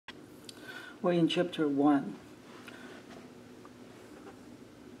We're in chapter 1.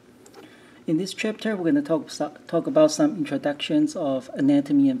 In this chapter, we're going to talk about some introductions of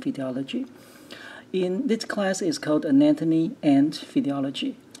anatomy and physiology. In this class, it's called Anatomy and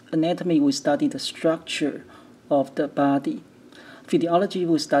Physiology. Anatomy, we study the structure of the body. Physiology,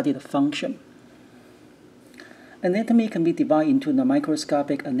 we study the function. Anatomy can be divided into the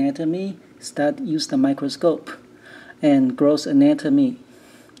microscopic anatomy, use the microscope, and gross anatomy.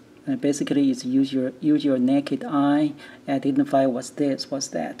 Basically, it's use your naked eye, identify what's this, what's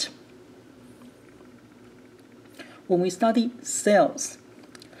that. When we study cells,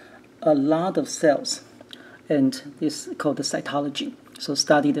 a lot of cells, and this is called the cytology. So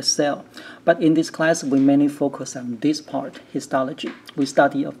study the cell. But in this class, we mainly focus on this part, histology. We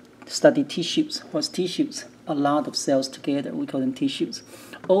study tissues. What's tissues? A lot of cells together. We call them tissues.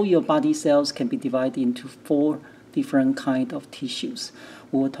 All your body cells can be divided into 4 different kinds of tissues.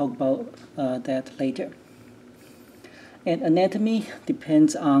 We will talk about that later. And anatomy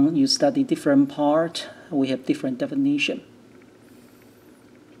depends on you study different part. We have different definition.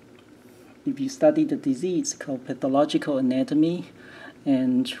 If you study the disease, called pathological anatomy,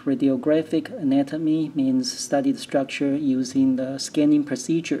 and radiographic anatomy means study the structure using the scanning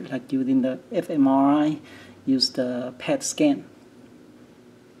procedure, like using the fMRI, use the PET scan.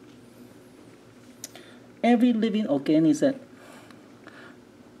 Every living organism,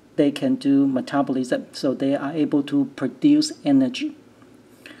 they can do metabolism, so they are able to produce energy.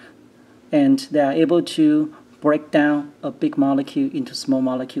 And they are able to break down a big molecule into small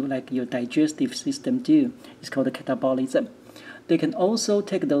molecule like your digestive system do. It's called the catabolism. They can also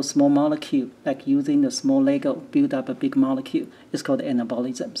take those small molecules, like using the small Lego, build up a big molecule. It's called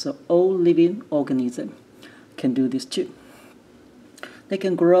anabolism. So all living organisms can do this too. They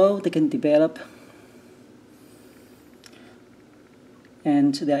can grow, they can develop,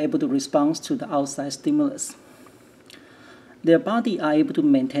 and they are able to respond to the outside stimulus. Their body are able to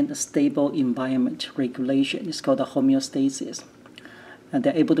maintain a stable environment regulation. It's called the homeostasis. And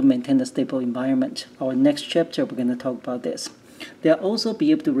they're able to maintain a stable environment. Our next chapter, we're going to talk about this. They'll also be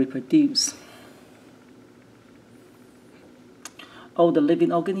able to reproduce. All the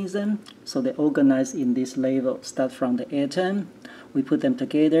living organisms, so they organize in this level. Start from the atom, we put them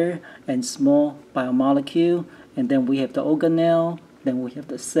together, and small biomolecule, and then we have the organelle, then we have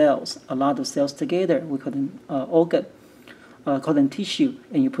the cells. A lot of cells together, we call them organ. Call them tissue,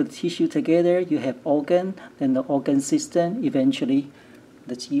 and you put tissue together, you have organ, then the organ system, eventually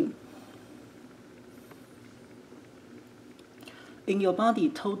that's you. In your body,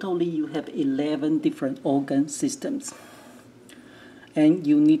 totally you have 11 different organ systems, and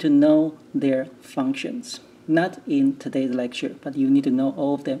you need to know their functions. Not in today's lecture, but you need to know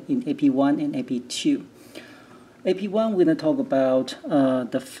all of them in AP1 and AP2. AP1, we're going to talk about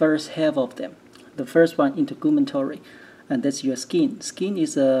the first half of them. The first one, integumentary. And that's your skin. Skin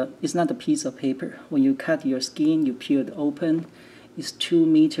is not a piece of paper. When you cut your skin, you peel it open. It's 2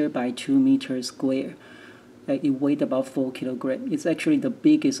 meter by 2 meters square. It weighs about 4 kilograms. It's actually the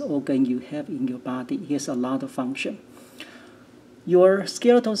biggest organ you have in your body. It has a lot of function. Your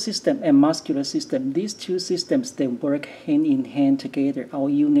skeletal system and muscular system, these 2 systems, they work hand in hand together. Our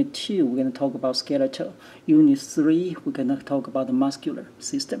unit 2, we're going to talk about skeletal. Unit 3, we're going to talk about the muscular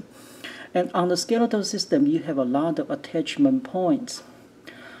system. And on the skeletal system, you have a lot of attachment points.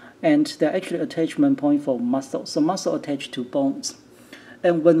 And they're actually attachment points for muscle. So muscle attached to bones.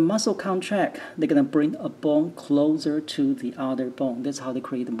 And when muscle contract, they're going to bring a bone closer to the other bone. That's how they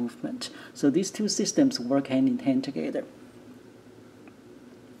create the movement. So these 2 systems work hand in hand together.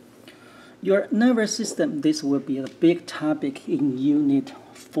 Your nervous system, this will be a big topic in Unit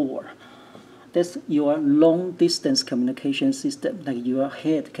 4. That's your long-distance communication system, like your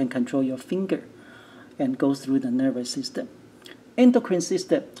head can control your finger and goes through the nervous system. Endocrine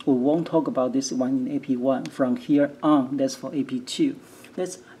system, we won't talk about this one in AP1. From here on, that's for AP2.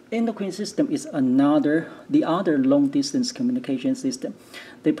 That's endocrine system is the other long-distance communication system.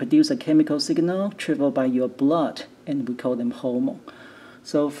 They produce a chemical signal traveled by your blood, and we call them hormone.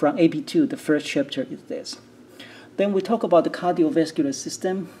 So from AP2, the first chapter is this. Then we talk about the cardiovascular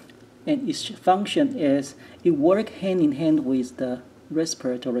system. And its function is it works hand in hand with the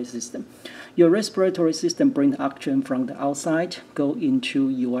respiratory system. Your respiratory system brings oxygen from the outside, go into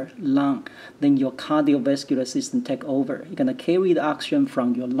your lung. Then your cardiovascular system take over. You're going to carry the oxygen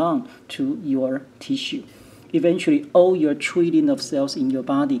from your lung to your tissue. Eventually, all your trillion of cells in your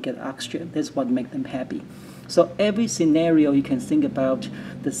body get oxygen. That's what makes them happy. So every scenario you can think about,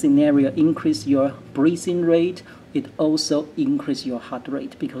 the scenario increase your breathing rate, it also increases your heart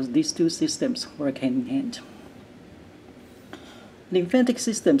rate because these 2 systems work hand in hand. Lymphatic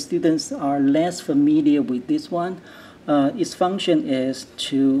system, students are less familiar with this one. Its function is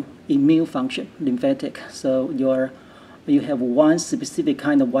to immune function, lymphatic. So you have one specific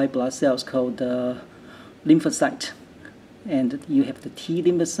kind of white blood cells called the lymphocyte. And you have the T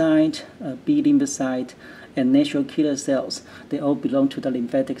lymphocyte, B lymphocyte, and natural killer cells. They all belong to the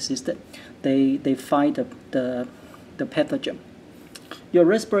lymphatic system. They fight the pathogen. Your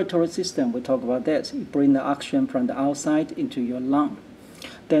respiratory system, we talk about that. You bring the oxygen from the outside into your lung.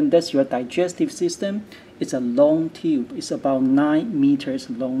 Then that's your digestive system. It's a long tube. It's about 9 meters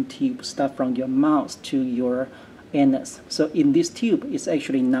long tube, start from your mouth to your anus. So in this tube, it's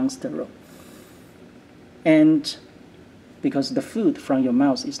actually non-sterile. And because the food from your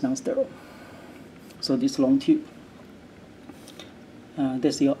mouth is non-sterile. So this long tube.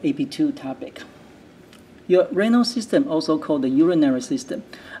 That's your AP2 topic. Your renal system, also called the urinary system.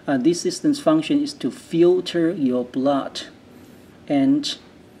 This system's function is to filter your blood and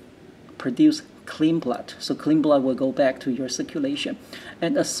produce clean blood. So clean blood will go back to your circulation.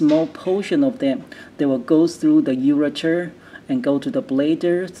 And a small portion of them, they will go through the ureter and go to the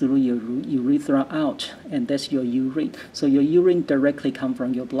bladder, through your urethra out, and that's your urine. So your urine directly comes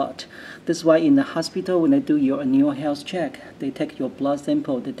from your blood. That's why in the hospital, when they do your annual health check, they take your blood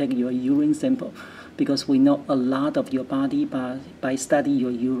sample, they take your urine sample, because we know a lot of your body by studying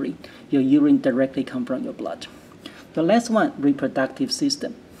your urine. Your urine directly comes from your blood. The last one, reproductive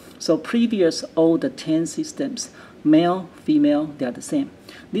system. So previous all the 10 systems, male, female, they are the same.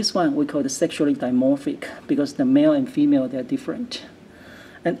 This one we call the sexually dimorphic because the male and female, they are different.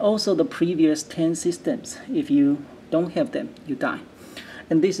 And also the previous 10 systems, if you don't have them, you die.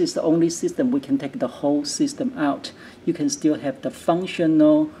 And this is the only system we can take the whole system out. You can still have the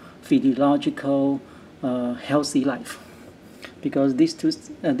functional, physiological, healthy life. Because these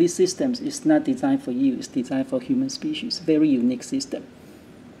systems is not designed for you, it's designed for human species. Very unique system.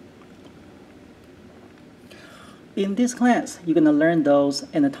 In this class, you're going to learn those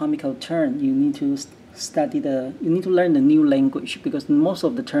anatomical terms. You need to learn the new language because most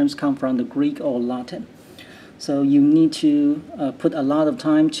of the terms come from the Greek or Latin. So you need to put a lot of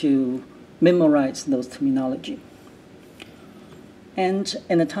time to memorize those terminology. And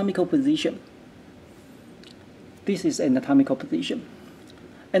anatomical position. This is anatomical position.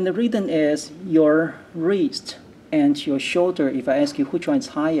 And the reason is your wrist and your shoulder. If I ask you which one is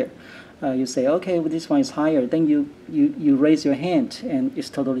higher, you say, okay, well, this one is higher. Then you raise your hand, and it's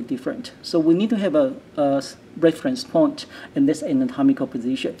totally different. So we need to have a reference point, and that's anatomical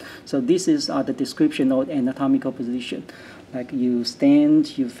position. So this is the description of anatomical position. Like you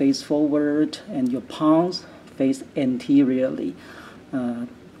stand, you face forward, and your palms face anteriorly.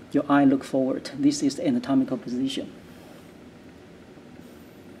 Your eye look forward. This is the anatomical position.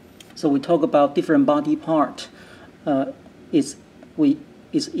 So we talk about different body part.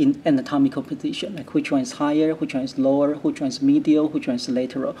 Is in anatomical position, like which one is higher, which one is lower, which one is medial, which one is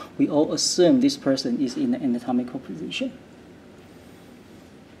lateral. We all assume this person is in the anatomical position.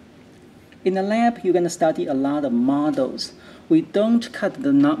 In the lab, you're going to study a lot of models. We don't cut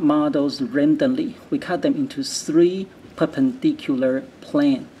the models randomly. We cut them into 3 perpendicular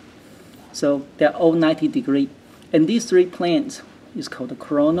planes. So they're all 90 degrees. And these 3 planes is called the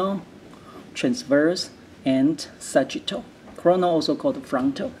coronal, transverse, and sagittal. Coronal also called the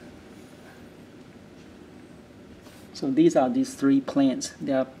frontal. So these are these 3 planes.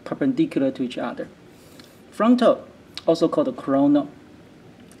 They are perpendicular to each other. Frontal, also called the coronal.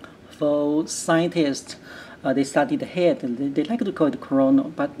 For scientists, they study the head, and they like to call it coronal,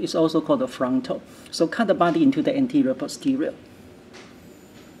 but it's also called the frontal. So cut the body into the anterior posterior.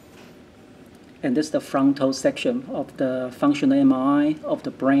 And this is the frontal section of the functional MRI of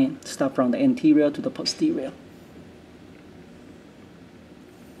the brain, start from the anterior to the posterior.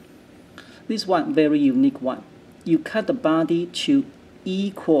 This one, very unique one. You cut the body to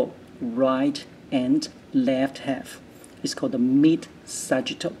equal right and left half. It's called the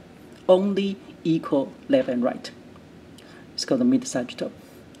mid-sagittal. Only equal left and right. It's called the mid-sagittal.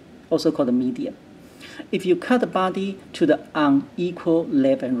 Also called the median. If you cut the body to the unequal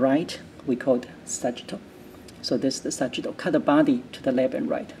left and right, we call it sagittal. So that's the sagittal. Cut the body to the left and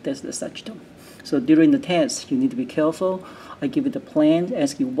right. That's the sagittal. So during the test, you need to be careful. I give you the plan,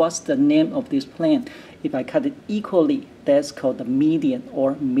 ask you what's the name of this plan. If I cut it equally, that's called the median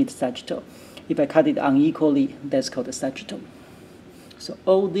or mid-sagittal. If I cut it unequally, that's called the sagittal. So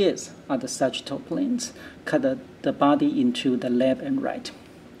all these are the sagittal planes. Cut the body into the left and right.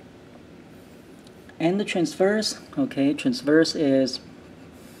 And the transverse, okay, transverse is,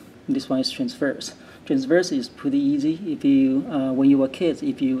 this one is transverse. Transverse is pretty easy. If you, when you were kids,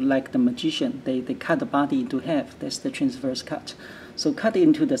 if you like the magician, they cut the body into half. That's the transverse cut. So cut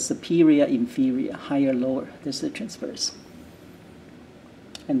into the superior, inferior, higher, lower. This is the transverse.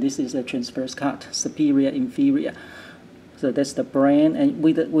 And this is a transverse cut, superior, inferior. So that's the brain, and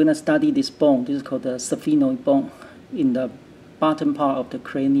we're going to study this bone. This is called the sphenoid bone in the bottom part of the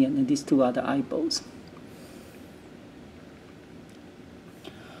cranium, and these two are the eyeballs.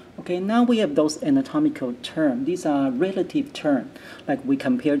 Okay, now we have those anatomical terms. These are relative terms. Like we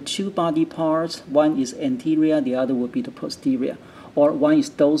compare two body parts. One is anterior, the other would be the posterior. Or one is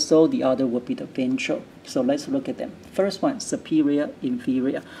dorsal, the other would be the ventral. So let's look at them. First one, superior,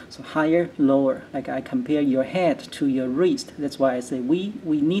 inferior. So higher, lower. Like I compare your head to your wrist. That's why I say we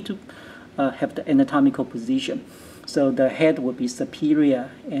need to have the anatomical position. So the head would be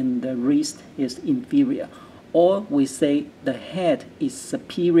superior and the wrist is inferior. Or we say the head is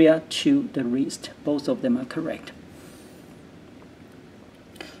superior to the wrist. Both of them are correct.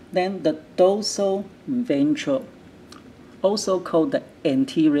 Then the dorsal ventral, also called the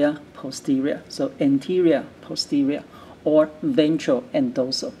anterior posterior. So anterior posterior or ventral and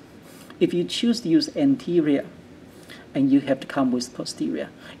dorsal. If you choose to use anterior, and you have to come with posterior.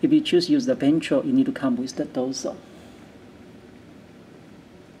 If you choose to use the ventral, you need to come with the dorsal.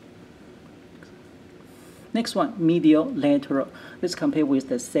 Next one, medial lateral. Let's compare with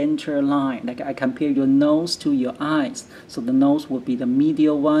the center line. Like I compare your nose to your eyes. So the nose would be the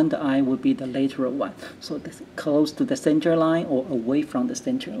medial one, the eye would be the lateral one. So that's close to the center line or away from the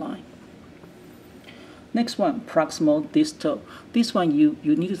center line. Next one, proximal distal. This one you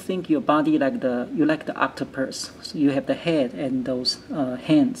need to think your body like the octopus. So you have the head and those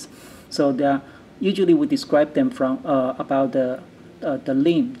hands. So they are, usually we describe them from about the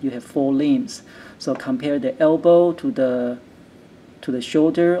limb. You have 4 limbs. So compare the elbow to the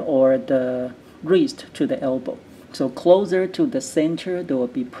shoulder or the wrist to the elbow. So closer to the center, there will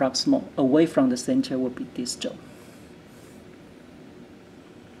be proximal. Away from the center will be distal.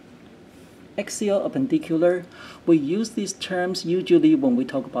 Axial, appendicular. We use these terms usually when we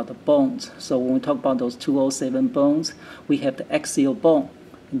talk about the bones. So when we talk about those 207 bones, we have the axial bone.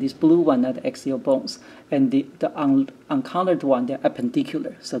 And this blue one are the axial bones. And the uncolored one, they're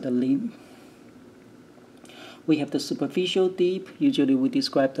appendicular, so the limb. We have the superficial deep. Usually we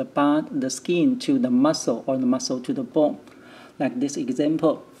describe the skin to the muscle or the muscle to the bone. Like this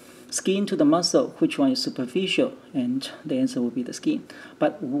example, skin to the muscle, which one is superficial? And the answer will be the skin.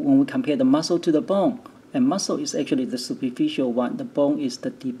 But when we compare the muscle to the bone, and muscle is actually the superficial one, the bone is the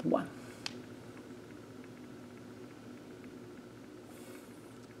deep one.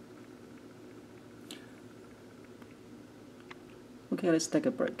 Okay, let's take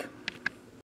a break.